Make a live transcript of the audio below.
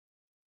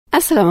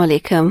Assalamu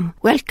alaikum.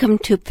 Welcome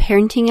to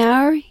Parenting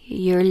Hour.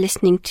 You're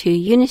listening to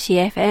Unity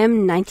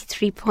FM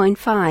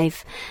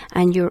 93.5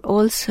 and you're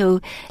also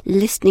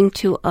listening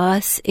to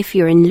us if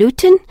you're in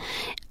Luton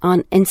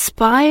on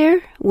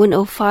Inspire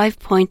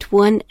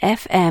 105.1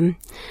 FM.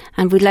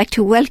 And we'd like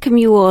to welcome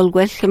you all.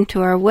 Welcome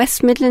to our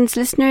West Midlands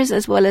listeners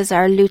as well as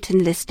our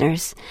Luton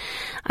listeners.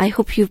 I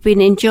hope you've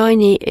been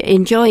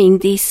enjoying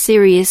these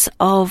series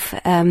of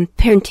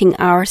Parenting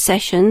Hour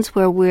sessions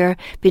where we've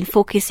been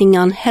focusing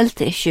on health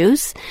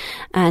issues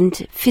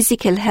and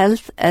physical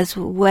health, as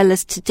well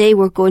as today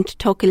we're going to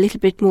talk a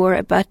little bit more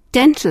about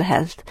dental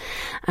health.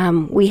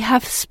 We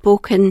have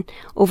spoken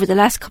over the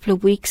last couple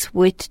of weeks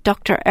with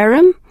Dr.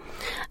 Eram.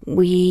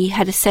 We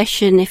had a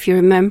session, if you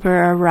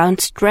remember,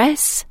 around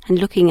stress and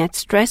looking at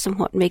stress and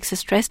what makes us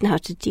stress and how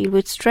to deal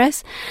with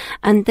stress.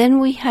 And then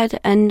we had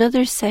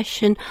another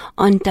session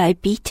on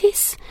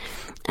diabetes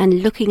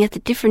and looking at the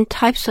different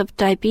types of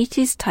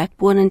diabetes, type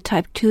 1 and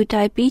type 2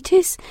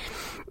 diabetes,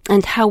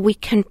 and how we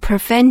can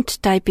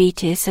prevent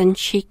diabetes. And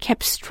she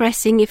kept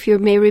stressing, if you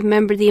may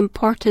remember, the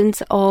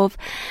importance of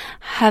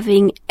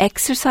having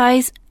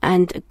exercise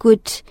and a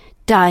good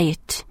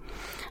diet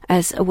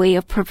as a way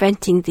of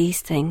preventing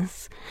these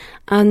things.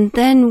 And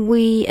then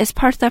we, as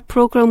part of that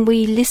program,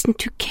 we listened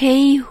to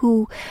Kay,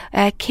 who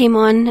came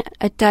on,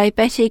 a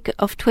diabetic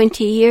of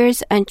 20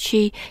 years, and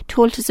she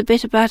told us a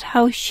bit about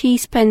how she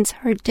spends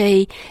her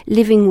day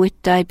living with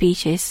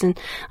diabetes. And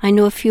I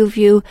know a few of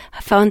you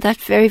found that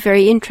very,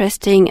 very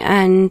interesting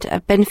and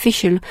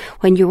beneficial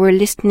when you were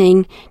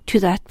listening to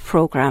that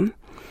program.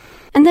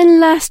 And then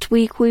last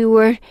week we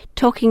were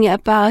talking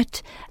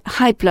about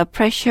high blood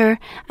pressure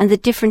and the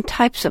different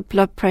types of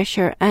blood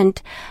pressure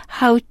and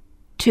how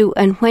to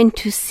and when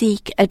to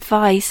seek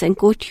advice and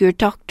go to your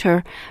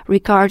doctor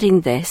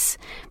regarding this,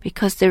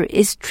 because there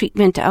is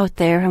treatment out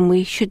there and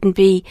we shouldn't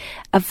be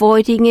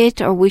avoiding it,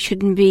 or we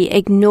shouldn't be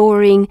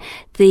ignoring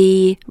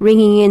the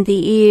ringing in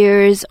the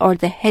ears or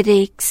the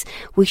headaches.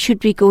 We should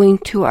be going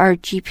to our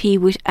GP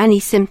with any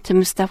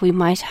symptoms that we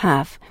might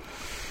have.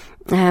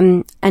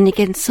 And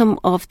again, some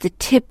of the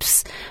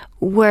tips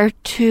were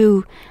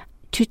to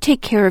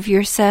take care of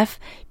yourself,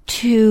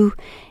 to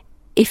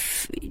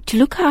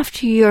look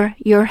after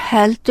your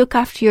health, look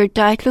after your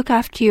diet, look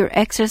after your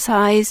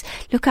exercise,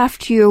 look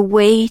after your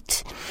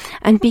weight,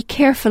 and be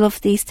careful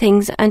of these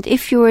things. And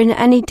if you're in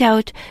any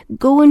doubt,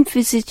 go and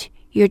visit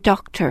your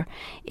doctor.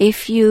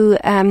 If you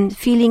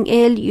feeling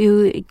ill,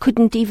 you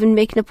couldn't even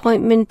make an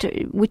appointment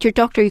with your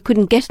doctor, you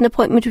couldn't get an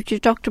appointment with your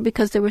doctor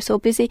because they were so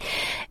busy.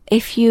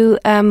 If you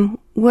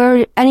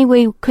were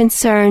anyway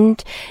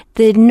concerned,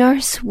 the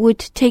nurse would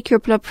take your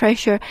blood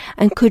pressure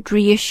and could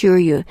reassure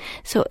you.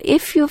 So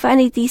if you have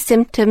any of these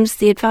symptoms,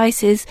 the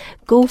advice is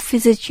go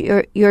visit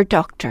your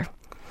doctor.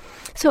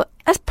 So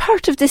as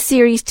part of this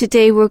series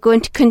today, we're going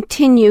to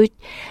continue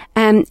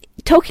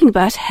talking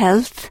about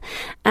health,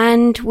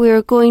 and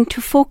we're going to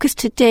focus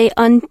today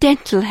on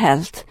dental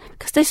health,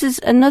 because this is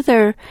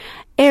another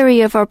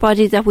area of our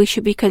body that we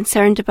should be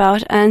concerned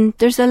about, and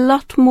there's a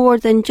lot more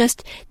than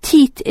just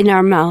teeth in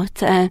our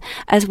mouth,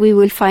 as we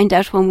will find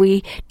out when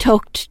we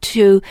talked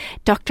to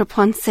Dr.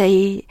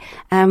 Ponce,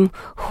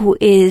 who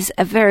is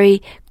a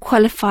very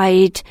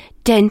qualified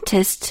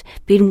dentist,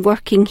 been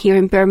working here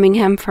in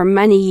Birmingham for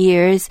many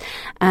years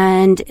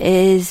and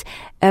is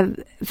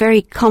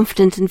very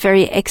confident and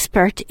very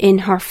expert in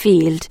her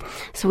field.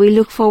 So we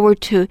look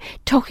forward to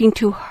talking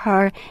to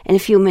her in a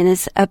few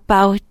minutes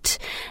about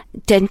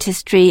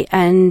dentistry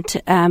and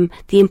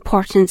the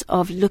importance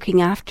of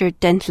looking after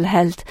dental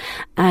health,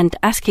 and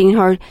asking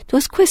her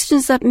those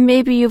questions that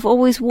maybe you've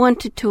always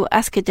wanted to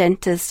ask a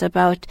dentist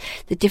about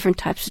the different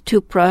types of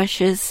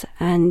toothbrushes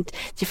and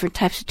different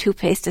types of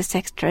toothpaste,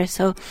 etc.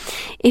 So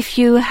if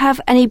you have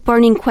any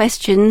burning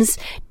questions,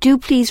 do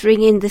please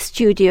ring in the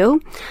studio.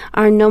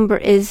 Our number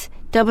is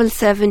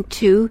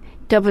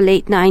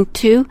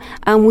 772-8892,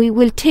 and we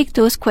will take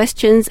those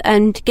questions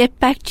and get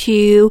back to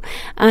you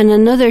on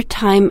another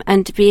time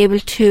and be able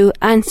to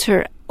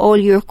answer all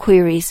your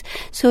queries.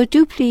 So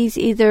do please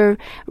either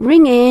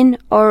ring in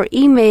or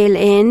email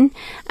in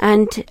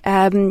and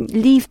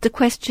leave the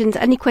questions,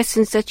 any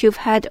questions that you've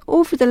had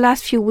over the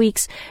last few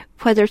weeks,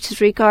 whether it is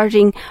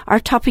regarding our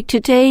topic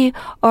today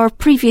or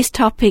previous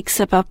topics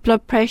about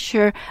blood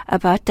pressure,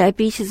 about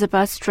diabetes,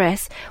 about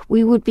stress.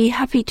 We would be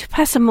happy to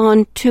pass them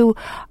on to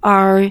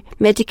our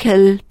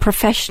medical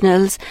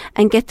professionals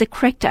and get the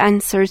correct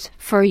answers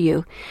for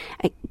you.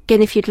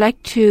 Again, if you'd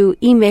like to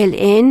email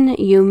in,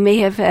 you may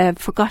have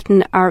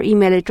forgotten our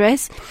email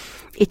address.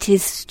 It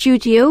is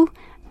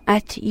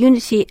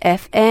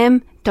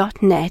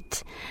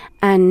studio@unityfm.net,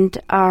 and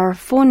our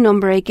phone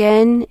number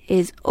again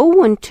is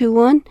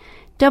 0121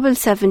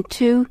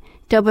 772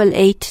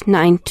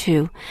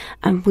 8892,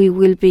 and we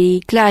will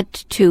be glad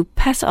to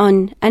pass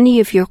on any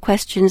of your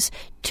questions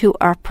to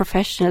our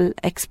professional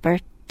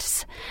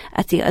experts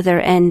at the other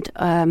end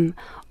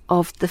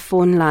of the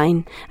phone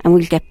line, and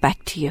we'll get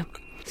back to you.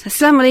 So,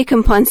 Assalamu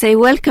alaikum, Ponce.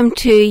 Welcome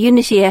to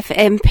Unity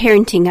FM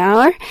Parenting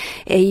Hour.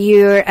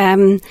 You're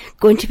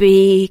going to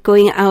be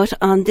going out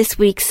on this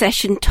week's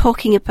session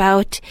talking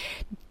about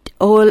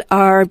all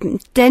our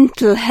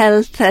dental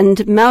health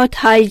and mouth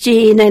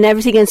hygiene and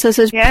everything. And so it's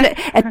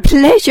a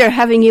pleasure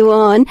having you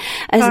on.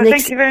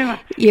 Thank you very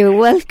much. You're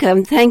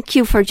welcome. Thank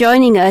you for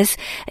joining us,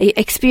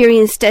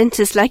 experienced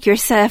dentists like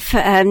yourself,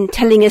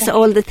 telling us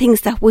all the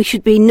things that we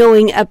should be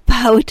knowing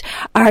about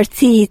our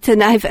teeth.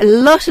 And I have a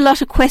lot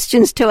of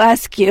questions to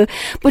ask you,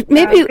 but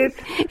maybe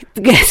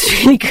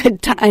it's really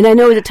good. And I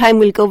know the time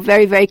will go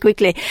very, very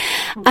quickly.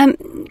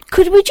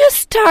 Could we just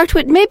start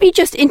with maybe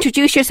just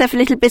introduce yourself a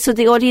little bit so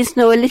the audience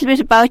know a little bit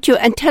about you,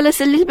 and tell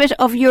us a little bit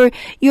of your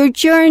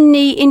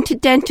journey into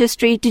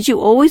dentistry. Did you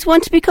always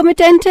want to become a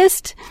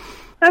dentist?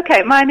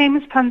 Okay, my name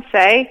is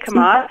Pansay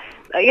Kamar.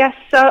 Yes,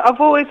 so I've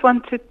always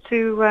wanted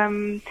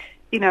to,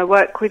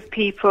 work with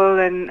people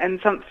and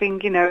something,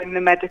 in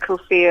the medical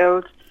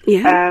field.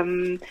 Yeah.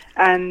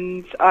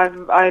 And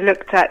I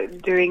looked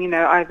at doing,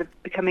 either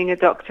becoming a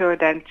doctor or a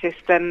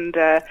dentist, and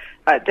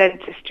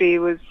dentistry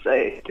was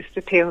just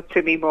appealed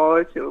to me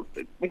more,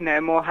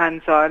 more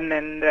hands-on,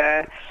 and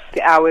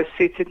the hours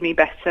suited me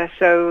better.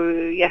 So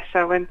yes,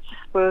 I went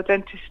for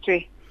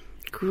dentistry.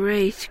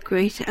 Great.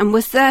 And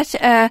was that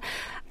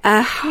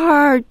a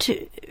hard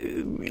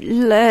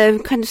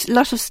kind of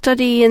lot of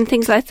study and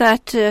things like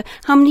that?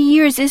 How many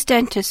years is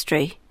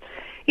dentistry?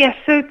 Yes,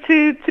 so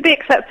to be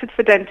accepted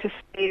for dentistry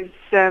is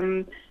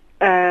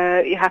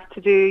you have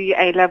to do your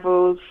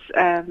A-levels,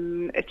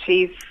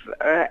 achieve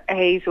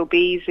A's or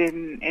B's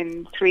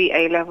in 3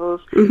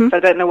 A-levels. Mm-hmm. So I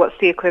don't know what's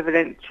the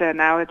equivalent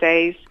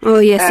nowadays. Oh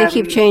yes, they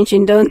keep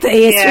changing, don't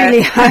they? It's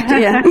really hard,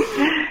 yeah.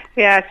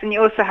 Yes, and you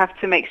also have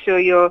to make sure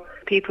your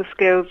people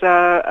skills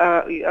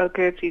are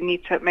good. You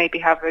need to maybe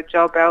have a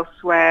job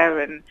elsewhere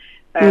and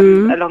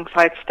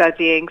alongside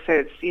studying, so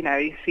it's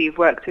so you've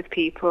worked with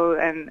people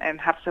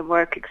and have some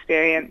work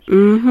experience.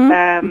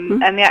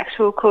 And the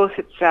actual course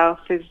itself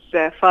is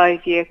a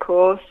 5-year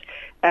course,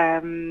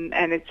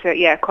 and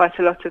it's quite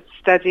a lot of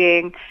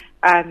studying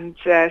and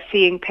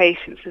seeing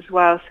patients as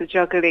well. So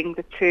juggling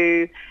the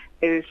two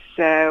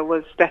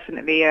was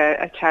definitely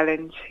a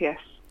challenge. Yes.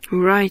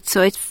 Right,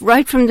 so it's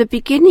right from the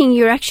beginning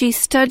you're actually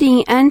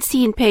studying and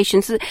seeing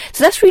patients. So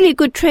that's really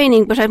good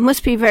training, but it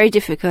must be very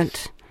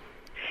difficult.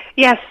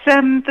 Yes,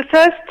 the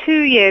first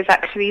 2 years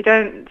actually you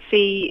don't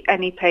see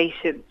any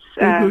patients,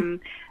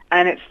 and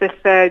it's the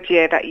 3rd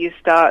year that you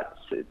start.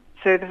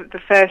 So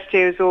the first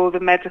year is all the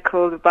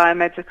medical, the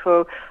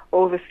biomedical,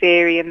 all the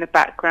theory and the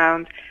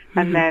background,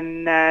 and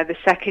then the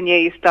 2nd year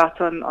you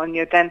start on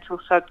your dental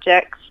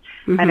subjects,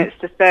 and it's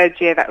the 3rd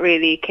year that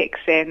really kicks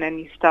in and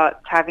you start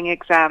having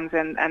exams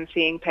and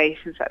seeing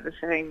patients at the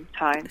same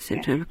time.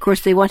 Of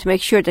course, they want to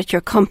make sure that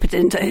you're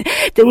competent.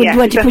 They wouldn't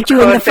want to put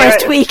you in the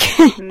first week.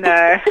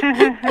 No.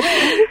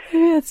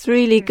 That's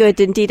really good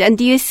indeed. And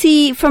do you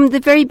see from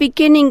the very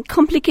beginning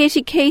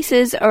complicated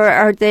cases, or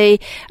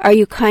are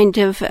you kind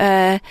of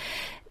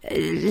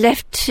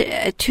left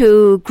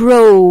to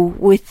grow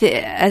with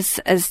as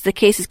the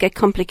cases get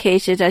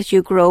complicated as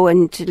you grow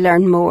and to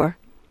learn more?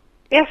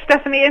 Yes,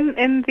 definitely.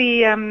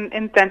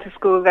 In dental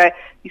school, there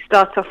you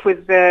start off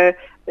with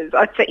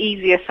I'd say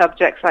easier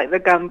subjects like the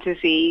gum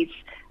disease,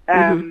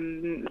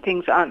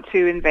 things that aren't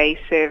too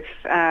invasive,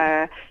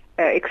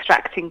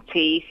 extracting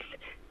teeth,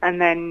 and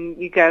then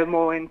you go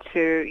more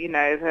into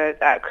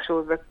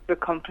the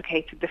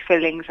complicated, the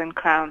fillings and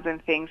crowns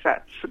and things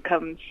that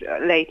comes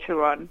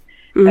later on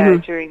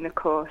during the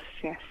course.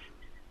 Yes.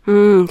 So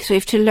you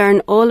have to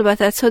learn all about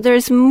that. So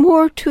there's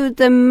more to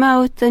the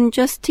mouth than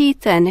just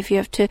teeth then, if you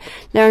have to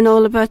learn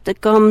all about the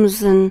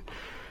gums and...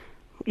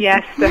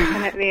 Yes,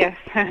 definitely, yes.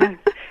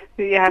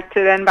 You have to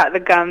learn about the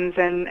gums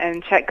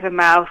and check the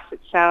mouth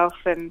itself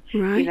and,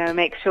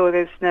 make sure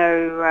there's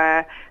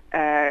no...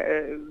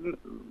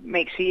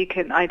 make sure you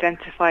can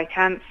identify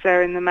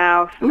cancer in the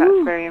mouth.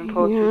 That's very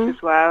important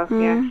as well,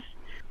 yes.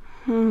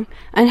 And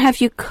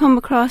have you come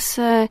across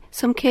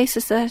some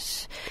cases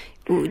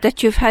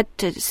that you've had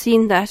to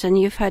seen that and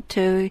you've had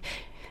to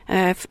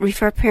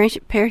refer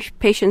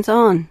patients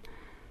on?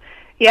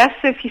 Yes,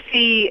 if you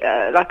see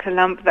like a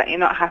lump that you're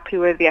not happy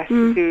with, yes,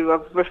 you do.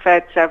 I've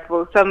referred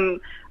several.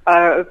 Some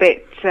are a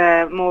bit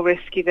more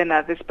risky than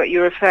others, but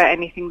you refer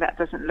anything that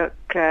doesn't look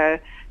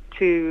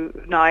too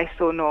nice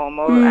or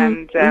normal,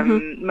 and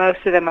most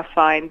of them are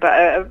fine. But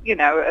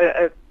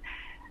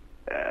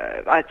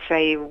I'd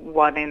say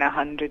 1 in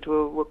 100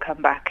 will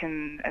come back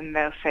and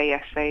they'll say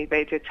yes, they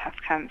did have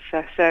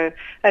cancer. So,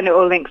 and it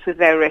all links with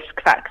their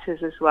risk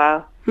factors as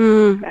well.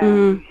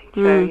 So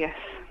yes.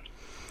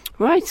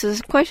 Right, so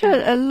there's quite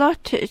a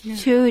lot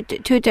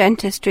to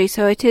dentistry.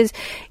 So it is,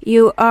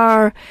 you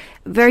are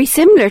very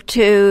similar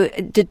to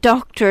the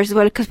doctor as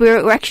well, because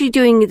we're actually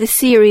doing the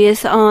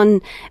series on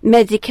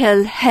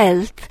medical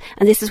health,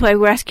 and this is why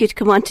we're asking you to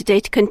come on today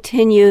to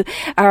continue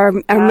our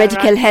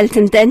medical health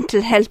and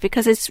dental health,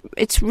 because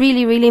it's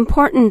really, really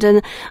important,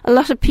 and a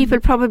lot of people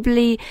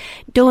probably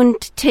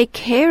don't take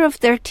care of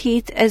their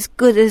teeth as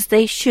good as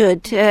they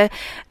should.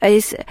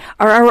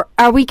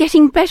 Are we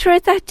getting better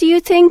at that, do you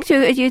think?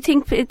 Do you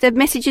think the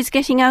message is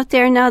getting out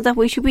there now that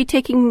we should be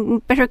taking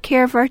better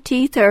care of our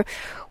teeth, or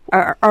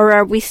or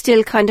are we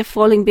still kind of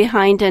falling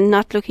behind and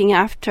not looking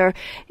after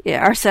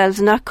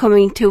ourselves, not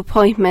coming to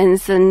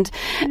appointments and...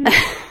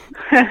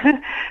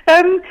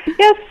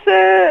 Yes,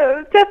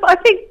 I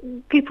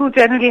think people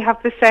generally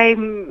have the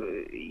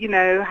same,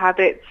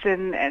 habits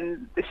and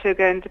the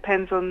sugar, and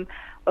depends on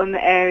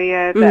the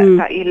area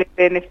that you live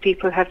in. If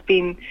people have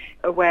been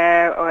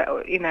aware,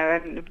 or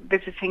and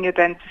visiting a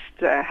dentist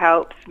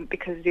helps,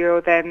 because you're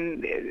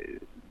then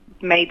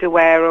made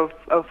aware of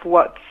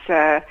what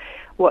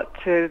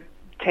to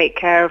take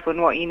care of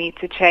and what you need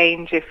to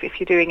change if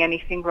you're doing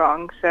anything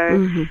wrong.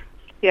 So.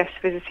 Yes,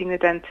 visiting the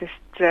dentist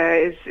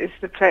is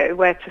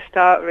where to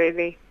start,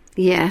 really.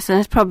 Yes, and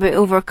it's probably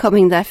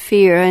overcoming that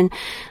fear. And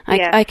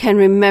I can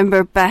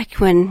remember back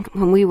when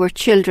we were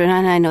children,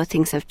 and I know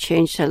things have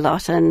changed a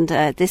lot, and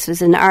this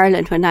was in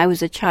Ireland when I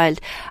was a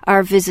child.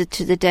 Our visit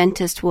to the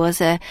dentist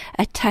was a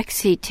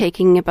taxi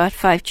taking about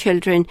 5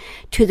 children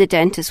to the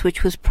dentist,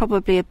 which was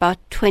probably about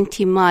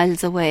 20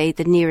 miles away,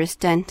 the nearest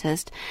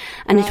dentist.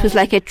 And it was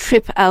like a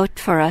trip out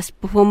for us.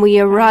 But when we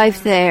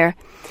arrived there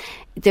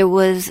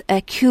was a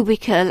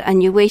cubicle,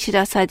 and you waited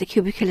outside the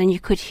cubicle and you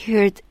could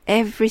hear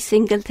every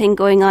single thing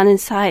going on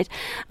inside,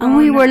 and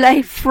we were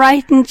like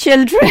frightened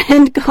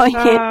children going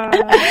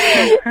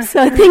in.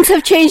 So things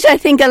have changed, I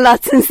think, a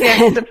lot since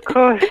then. Yes, of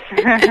course.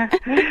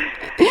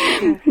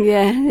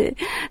 Yeah,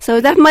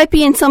 so that might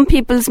be in some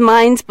people's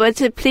minds, but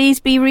please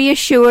be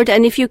reassured,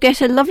 and if you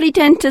get a lovely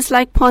dentist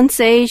like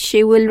Ponce,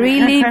 she will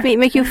really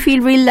make you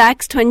feel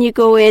relaxed when you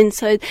go in,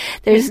 so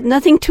there's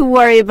nothing to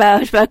worry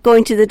about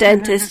going to the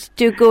dentist.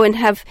 Do go and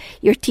have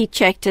your teeth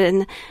checked,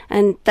 and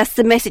that's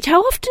the message.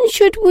 How often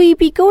should we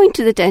be going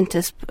to the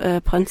dentist,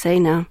 Ponce,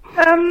 now?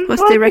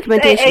 What's the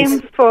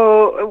recommendations? Aim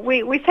for,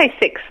 we say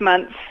 6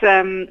 months.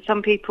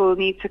 Some people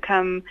need to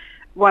come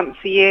once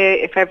a year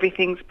if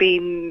everything's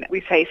been,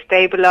 we say,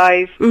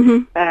 stabilised.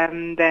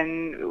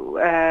 Then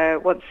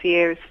once a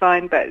year is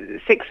fine, but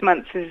 6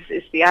 months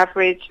is the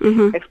average.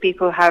 If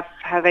people have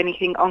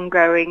anything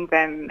ongoing,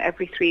 then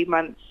every 3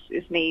 months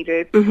is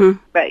needed.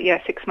 But yeah,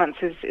 6 months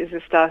is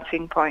a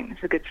starting point.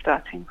 It's a good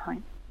starting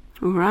point.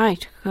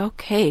 Right.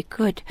 Okay,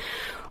 good.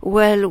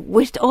 Well,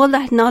 with all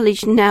that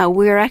knowledge now,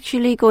 we're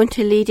actually going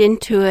to lead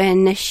into a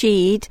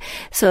nasheed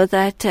so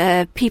that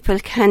people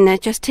can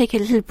just take a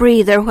little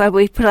breather while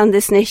we put on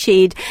this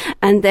nasheed,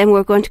 and then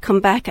we're going to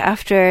come back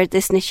after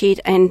this nasheed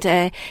and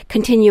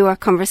continue our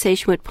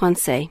conversation with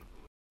Ponce.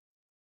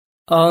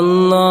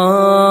 Allah,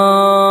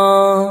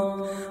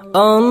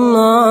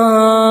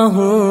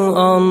 Allahu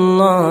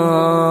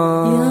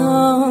Allah,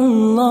 Ya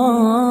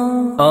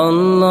Allah,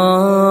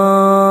 Allah.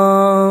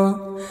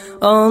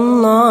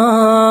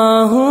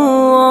 Allahu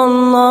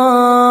Allah,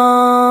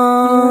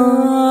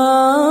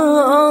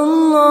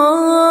 Allah.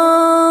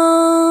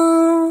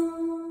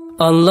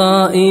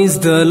 Allah is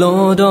the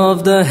Lord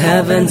of the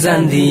heavens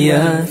and the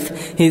earth.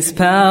 His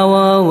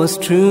power was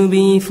true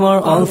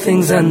before all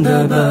things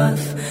under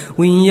birth.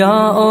 We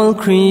are all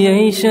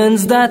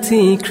creations that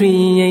He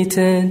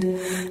created.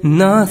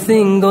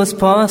 Nothing goes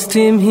past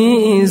Him,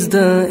 He is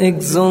the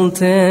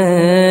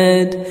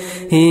exalted.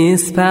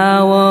 His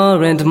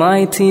power and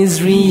might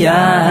is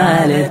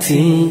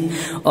reality.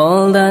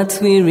 All that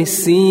we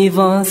receive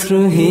are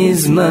through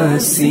His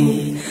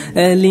mercy.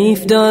 A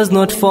leaf does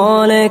not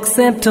fall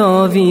except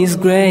of His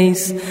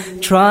grace.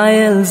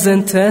 Trials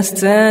and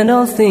tests and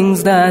all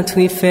things that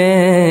we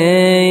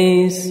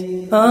face.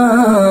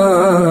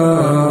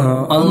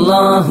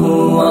 Allahu,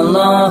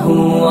 Allahu,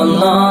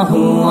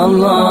 Allahu,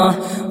 Allah.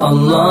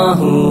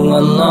 Allahu,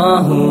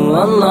 Allahu,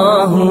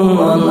 Allahu,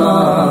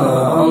 Allah.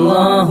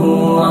 Allahu,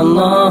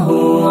 Allahu,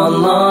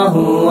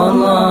 Allahu,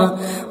 Allah.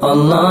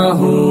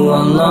 Allahu,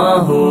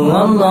 Allahu,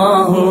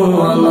 Allahu,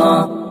 Allah.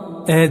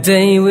 A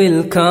day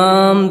will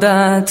come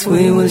that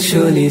we will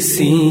surely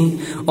see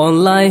all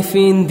life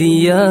in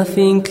the earth,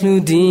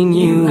 including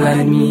you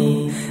and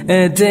me.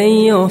 A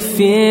day of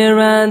fear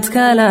and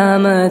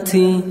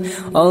calamity.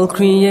 All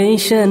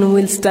creation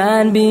will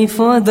stand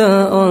before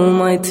the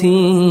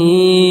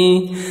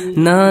Almighty.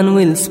 None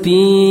will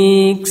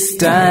speak,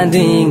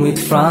 standing with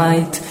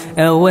fright,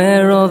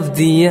 aware of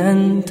the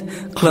end,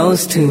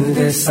 close to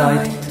the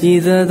sight.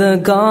 Either the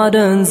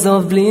gardens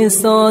of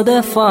bliss or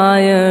the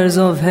fires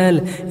of hell.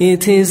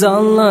 It is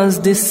Allah's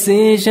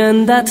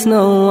decision that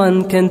no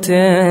one can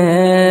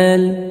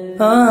tell.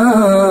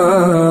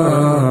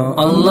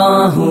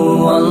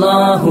 Allahu,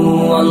 Allahu,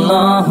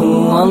 Allahu,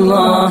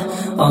 Allah.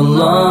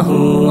 Allahu,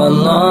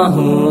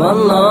 Allahu,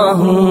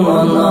 Allahu,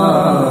 Allah.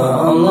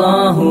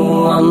 Allahu,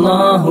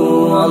 Allahu,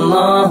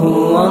 Allahu,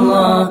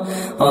 Allah.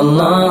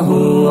 Allahu,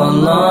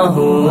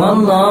 Allahu,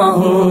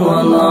 Allahu,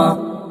 Allah.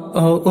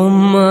 Oh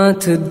Ummah,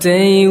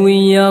 today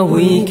we are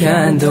weak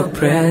and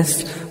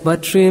oppressed,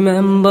 but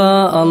remember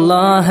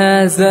Allah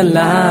has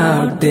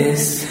allowed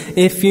this.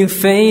 If you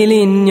fail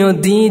in your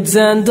deeds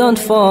and don't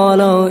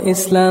follow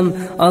Islam,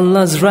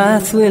 Allah's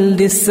wrath will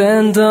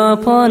descend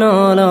upon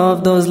all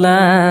of those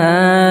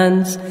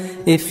lands.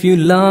 If you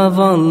love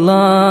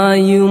Allah,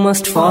 you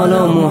must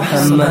follow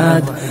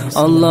Muhammad.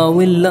 Allah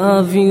will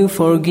love you,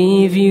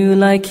 forgive you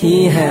like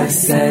He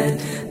has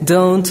said.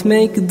 Don't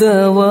make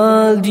the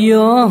world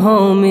your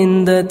home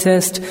in the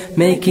test.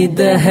 Make it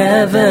the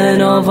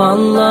heaven of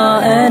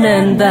Allah,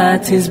 and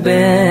that is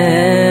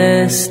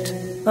best.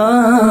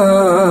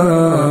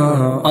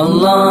 Allahu,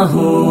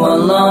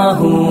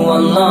 Allahu,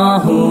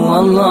 Allahu,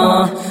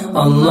 Allah.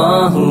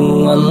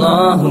 Allahu,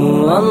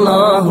 Allahu,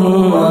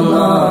 Allahu,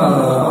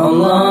 Allah.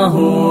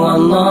 Allahu,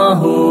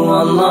 Allahu,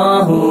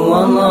 Allahu,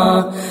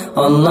 Allah.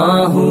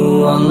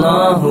 Allahu,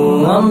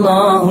 Allahu,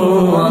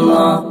 Allahu,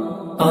 Allah.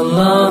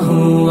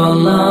 Allahu,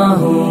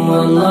 Allahu,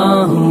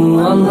 Allahu,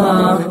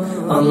 Allah.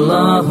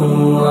 Allahu,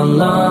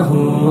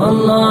 Allahu,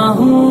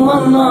 Allahu,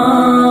 Allah.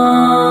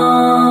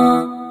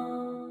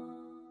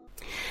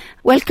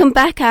 Welcome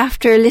back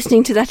after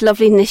listening to that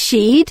lovely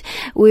nasheed.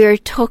 We're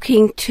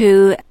talking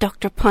to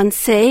Dr.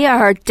 Ponce,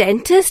 our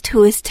dentist,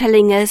 who is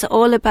telling us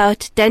all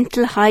about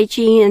dental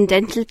hygiene and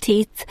dental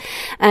teeth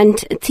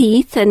and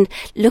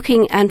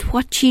looking at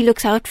what she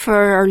looks out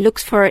for or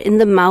looks for in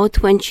the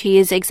mouth when she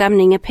is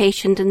examining a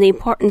patient, and the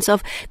importance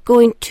of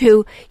going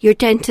to your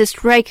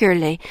dentist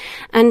regularly.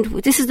 And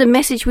this is the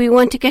message we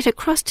want to get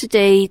across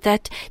today,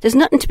 that there's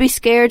nothing to be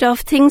scared of.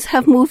 Things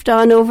have moved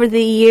on over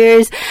the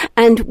years,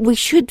 and we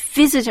should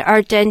visit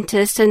our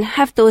dentist and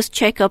have those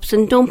checkups,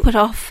 and don't put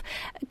off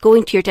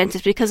going to your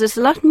dentist, because there's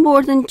a lot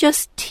more than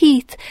just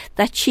teeth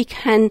that she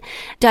can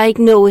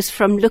diagnose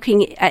from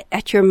looking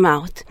at your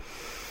mouth.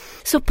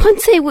 So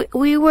Ponce,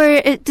 we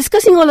were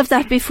discussing all of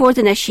that before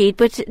the nasheed,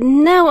 but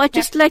now I'd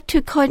just like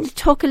to kind of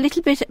talk a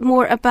little bit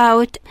more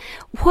about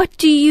what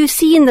do you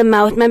see in the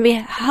mouth,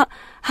 maybe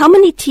how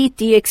many teeth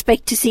do you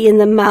expect to see in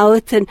the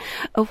mouth, and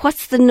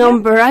what's the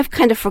number? I've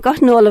kind of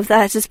forgotten all of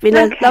that. It's been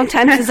a long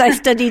time since I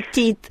studied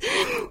teeth.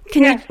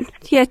 Can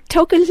you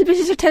talk a little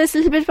bit, or tell us a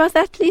little bit about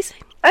that, please?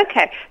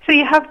 Okay, so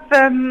you have,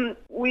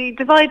 we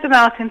divide them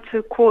out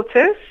into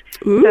quarters,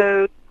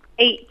 so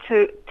 8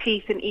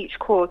 teeth in each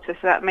quarter,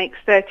 so that makes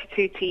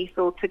 32 teeth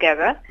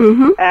altogether.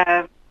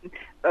 4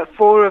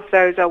 of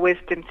those are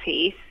wisdom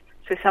teeth,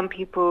 so some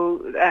people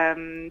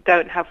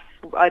don't have,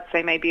 I'd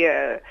say maybe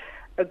a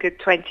good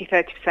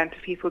 20-30%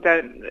 of people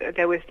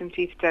their wisdom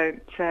teeth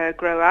don't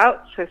grow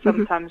out, so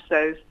sometimes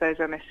those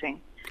are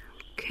missing.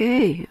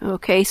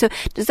 Okay. So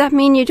does that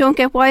mean you don't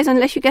get wise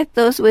unless you get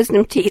those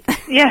wisdom teeth?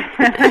 Yeah.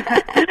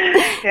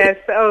 Yeah,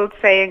 it's the old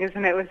saying,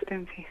 isn't it,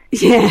 wisdom teeth?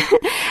 Yeah.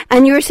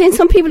 And you were saying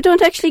some people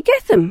don't actually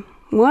get them.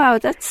 Wow,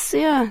 that's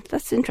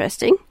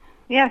interesting.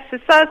 Yes,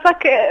 it's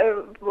like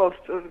the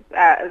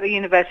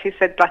university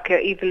said, like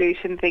an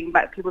evolution thing,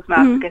 like people's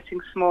mouths are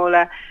getting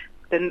smaller,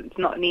 then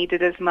not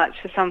needed as much,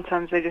 so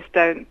sometimes they just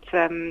don't,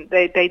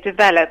 they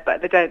develop,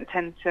 but they don't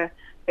tend to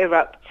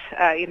erupt,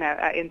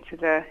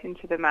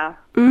 into the mouth.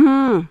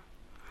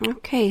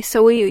 Okay,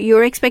 so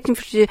you're expecting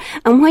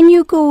and when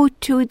you go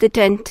to the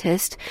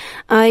dentist,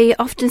 I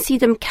often see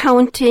them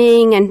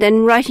counting and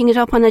then writing it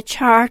up on a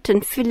chart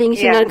and filling it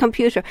in on a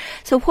computer.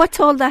 So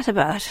what's all that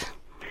about?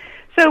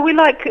 So we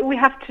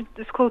have to,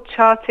 it's called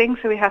charting,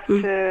 so we have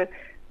to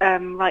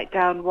write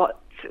down what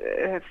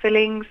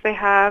fillings they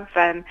have,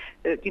 and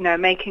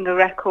making a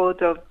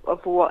record of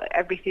what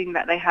everything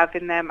that they have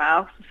in their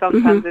mouth.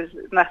 Sometimes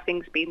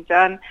nothing's been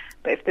done,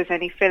 but if there's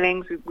any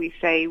fillings, we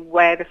say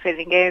where the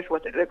filling is,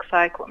 what it looks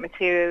like, what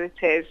material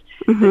it is,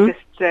 so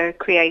just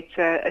create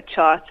a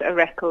chart, a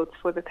record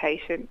for the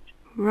patient.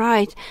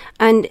 Right.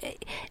 And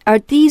are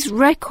these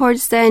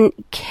records then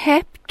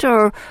kept,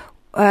 or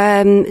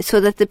so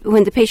that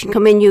when the patient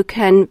come in, you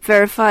can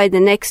verify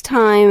the next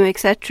time,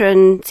 etc.,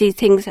 and see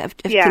things if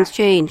things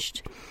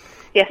changed?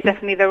 Yes,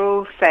 definitely. They're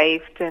all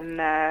saved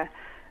and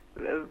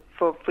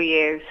for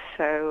years,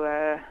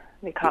 so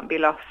they can't be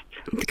lost.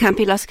 They can't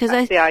be lost, because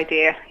that's the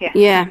idea.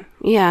 Yeah.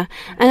 Yeah.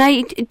 And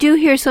I do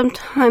hear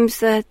sometimes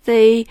that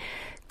they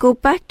go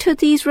back to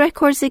these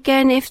records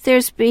again if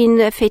there's been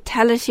a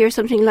fatality or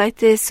something like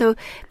this, so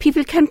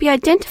people can be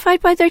identified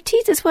by their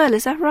teeth as well.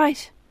 Is that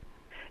right?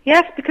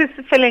 Yes, because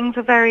the fillings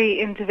are very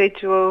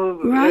individual.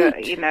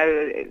 Right.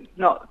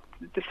 Not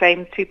the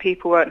same. Two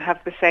people won't have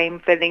the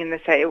same filling, and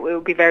it will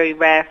be very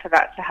rare for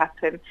that to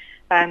happen.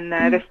 And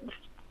the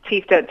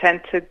teeth don't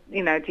tend to,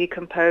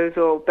 decompose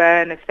or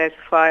burn if there's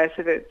a fire.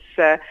 So that's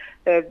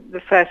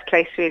the first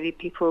place really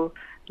people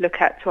look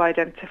at to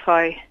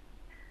identify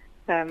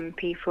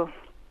people.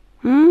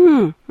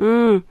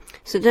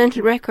 So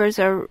dental records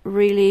are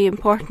really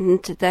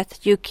important that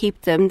you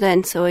keep them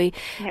then, so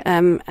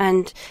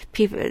and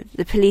people,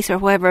 the police or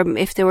whoever,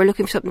 if they were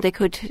looking for something, they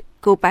could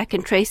go back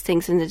and trace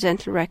things in the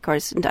dental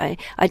records and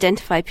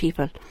identify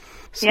people.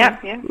 So,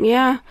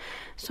 yeah.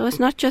 So it's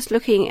not just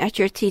looking at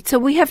your teeth. So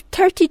we have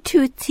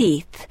 32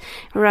 teeth,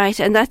 right,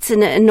 and that's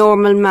in a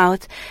normal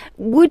mouth.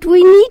 Would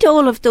we need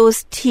all of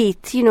those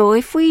teeth?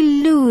 If we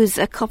lose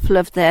a couple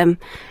of them,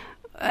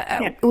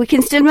 we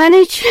can still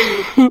manage?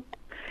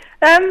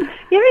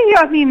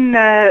 I mean,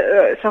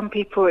 some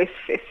people, if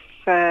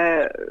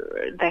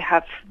they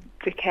have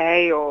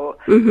decay or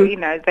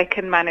they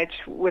can manage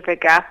with a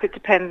gap. It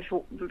depends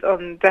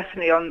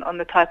definitely on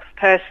the type of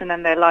person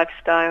and their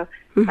lifestyle.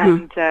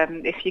 And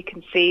if you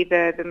can see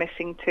the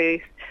missing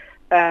tooth,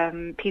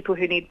 people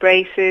who need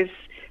braces,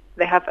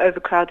 they have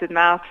overcrowded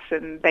mouths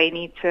and they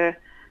need to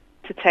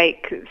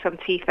take some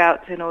teeth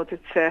out in order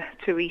to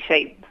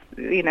reshape,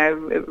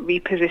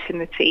 reposition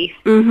the teeth.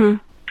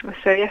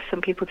 So yes,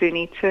 some people do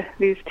need to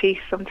lose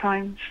teeth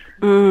sometimes.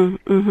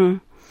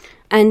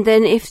 And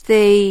then if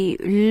they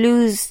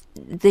lose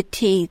the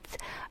teeth,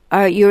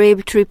 you're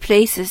able to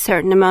replace a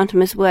certain amount of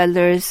them as well.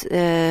 There's, what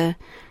do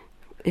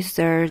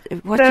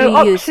you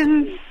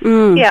options,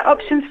 use? Yeah,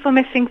 options for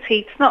missing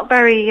teeth. It's not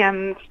very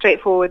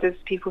straightforward as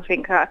people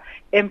think that.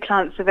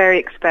 Implants are very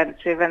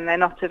expensive and they're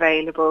not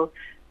available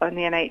on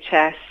the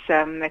NHS.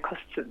 They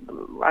cost,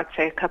 I'd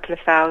say, a couple of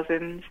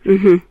thousands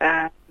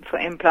for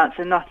implants,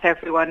 and not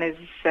everyone is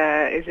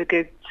a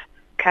good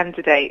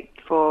candidate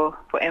for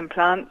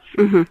implants.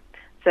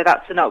 So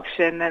that's an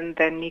option, and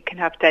then you can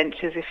have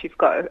dentures if you've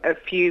got a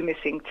few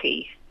missing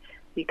teeth.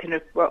 You can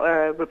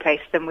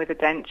replace them with a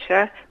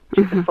denture,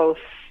 which is a false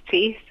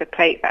teeth, a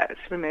plate that's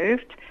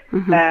removed,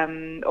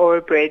 or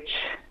a bridge.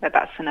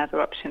 That's another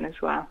option as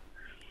well.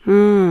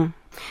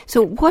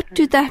 So what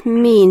do that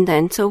mean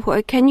then? So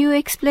can you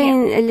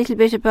explain a little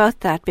bit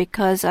about that?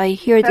 Because I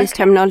hear this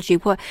terminology,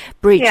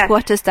 bridge. Yeah.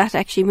 What does that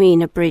actually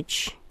mean, a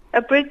bridge?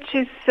 A bridge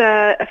is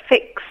a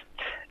fixed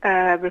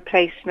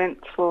replacement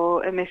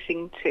for a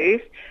missing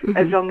tooth,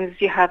 as long as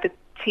you have a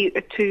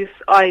tooth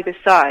either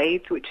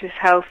side which is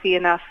healthy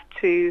enough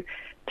to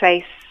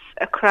place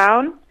a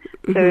crown.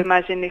 So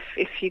imagine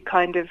if you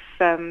kind of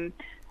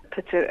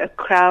put a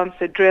crown,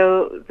 so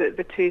drill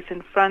the tooth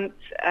in front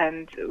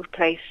and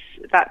replace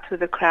that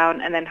with a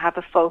crown, and then have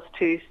a false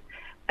tooth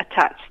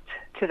attached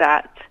to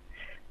that.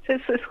 So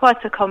it's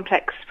quite a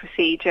complex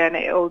procedure, and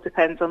it all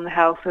depends on the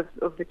health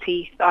of the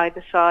teeth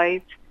either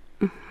side.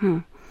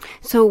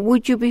 So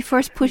would you be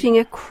first putting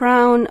a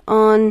crown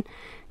on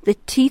the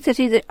teeth at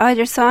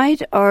either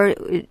side, or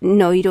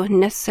no, you don't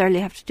necessarily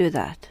have to do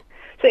that?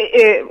 So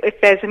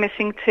if there's a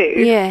missing tooth?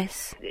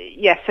 Yes.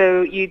 Yeah,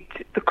 so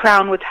the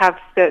crown would have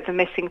the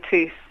missing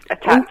tooth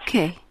attached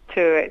to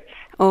it.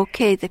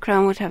 Okay, the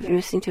crown would have the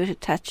missing tooth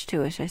attached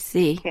to it, I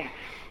see. Yeah.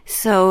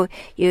 So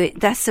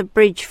that's a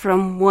bridge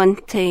from one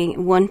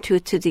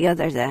tooth to the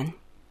other then?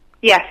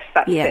 Yes,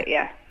 that's it,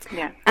 yeah.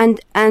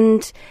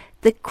 And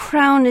the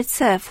crown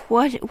itself,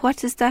 what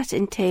does that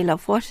entail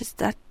of? What does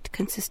that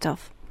consist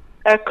of?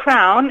 A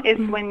crown is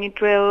when you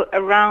drill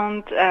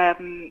around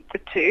the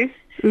tooth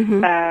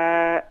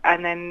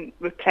and then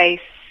replace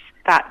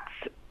that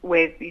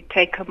with, you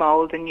take a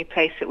mould and you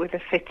place it with a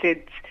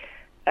fitted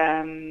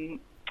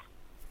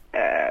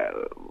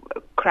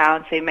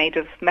crown, say made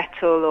of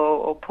metal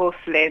or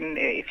porcelain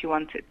if you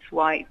want it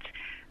white,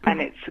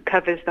 and it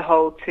covers the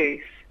whole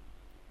tooth.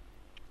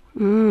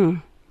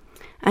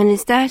 And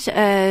is that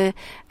a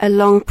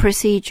long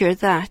procedure,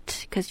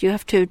 that? Because you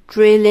have to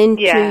drill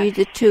into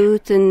the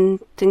tooth and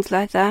things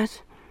like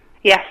that?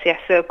 Yes,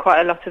 so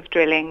quite a lot of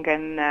drilling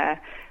and,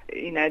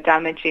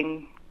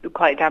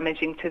 quite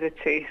damaging to the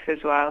tooth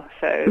as well.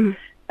 So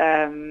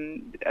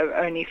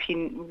only if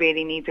you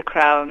really need a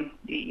crown,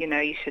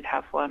 you should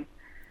have one.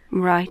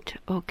 Right,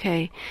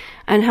 okay.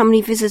 And how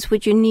many visits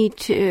would you need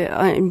to,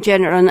 in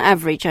general, on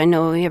average? I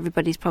know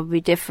everybody's probably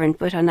different,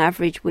 but on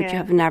average, would you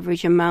have an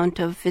average amount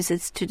of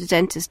visits to the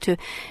dentist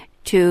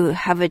to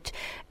have it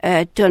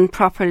done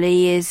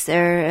properly? Is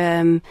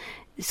there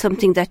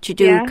something that you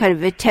do kind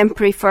of a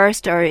temporary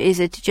first, or is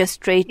it just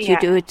straight, you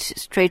do it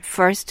straight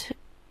first?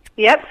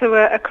 Yep, so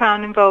a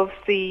crown involves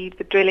the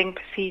drilling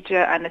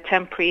procedure, and a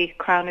temporary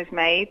crown is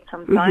made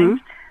sometimes.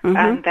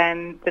 And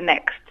then the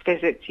next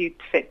visit you'd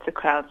fit the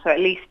crown, so at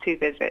least 2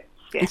 visits.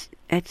 Yes.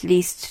 At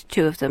least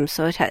 2 of them,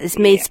 so it's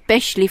made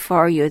specially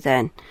for you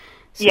then.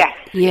 So, yes.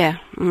 Yeah.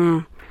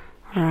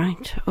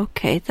 Right.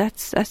 Okay.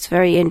 That's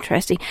very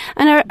interesting.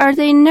 And are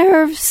they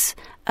nerves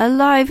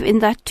alive in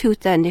that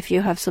tooth then, if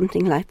you have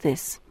something like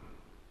this?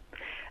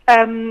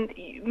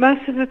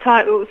 Most of the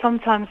time,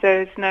 sometimes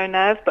there is no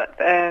nerve, but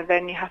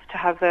then you have to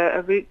have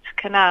a root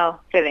canal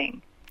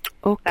filling.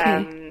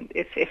 Okay.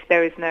 If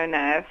there is no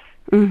nerve.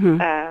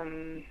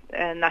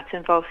 And that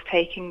involves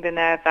taking the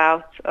nerve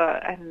out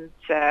and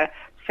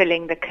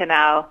filling the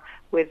canal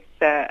with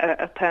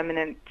a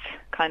permanent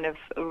kind of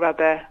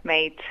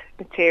rubber-made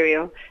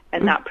material,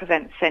 and that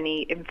prevents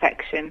any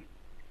infection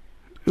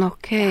to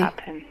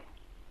happen.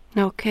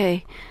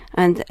 Okay,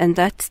 and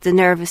that's, the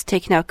nerve is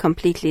taken out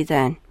completely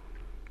then?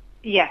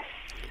 Yes.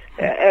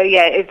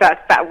 If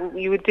that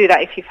you would do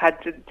that if you've had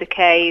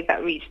decay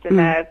that reached the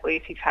nerve, or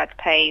if you've had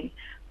pain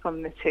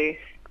from the tooth.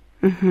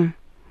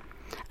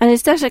 And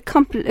is that a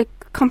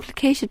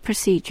complicated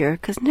procedure?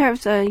 Because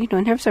nerves are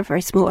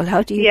very small.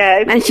 How do you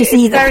manage to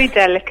see them? It's very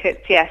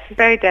delicate, yes. It's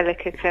very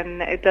delicate,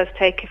 and it does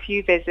take a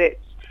few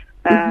visits.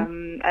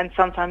 And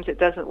sometimes it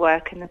doesn't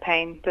work and the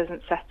pain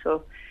doesn't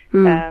settle.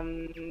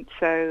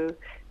 So,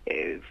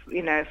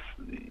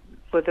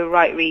 for the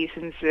right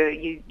reasons,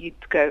 you'd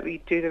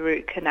do the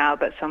root canal,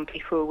 but some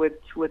people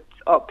would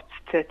opt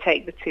to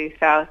take the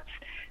tooth out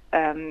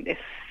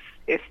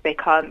if they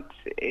can't,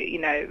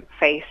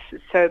 face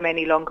so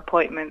many long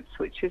appointments,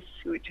 which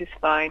is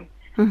fine.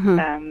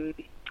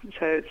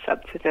 So it's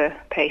up to the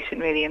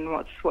patient really, and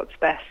what's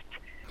best.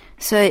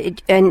 So,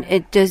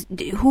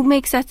 who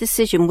makes that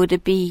decision? Would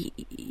it be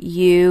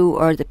you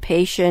or the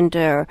patient,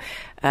 or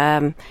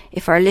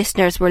if our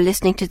listeners were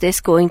listening to this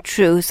going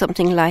through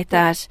something like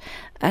that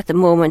at the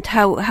moment,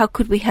 how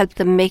could we help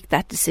them make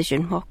that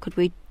decision? What could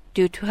we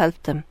do to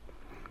help them?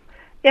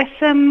 Yes,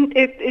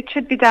 it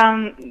should be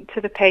down to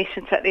the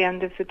patient at the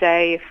end of the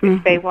day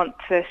if they want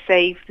to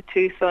save the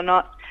tooth or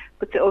not.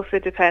 But it also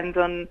depends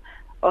on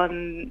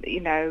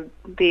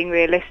being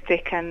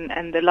realistic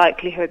and the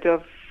likelihood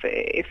of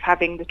if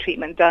having the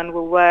treatment done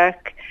will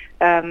work,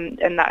 and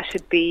that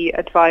should be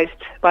advised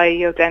by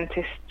your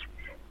dentist.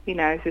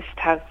 Just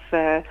have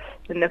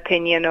an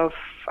opinion of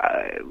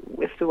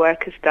if the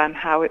work is done,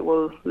 how it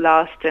will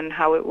last and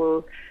how it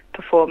will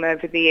perform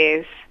over the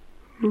years.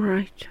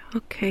 Right.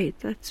 Okay,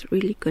 that's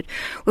really good.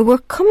 Well, we're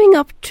coming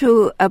up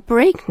to a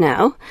break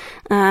now.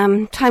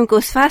 Time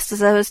goes fast,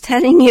 as I was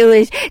telling you.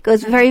 It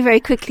goes very, very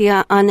quickly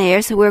on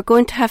air. So we're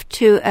going to have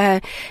to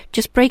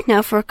just break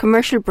now for a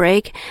commercial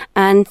break,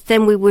 and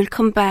then we will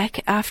come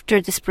back after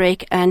this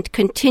break and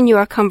continue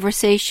our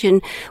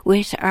conversation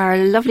with our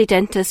lovely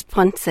dentist,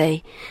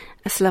 Ponce.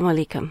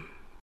 Assalamu alaikum.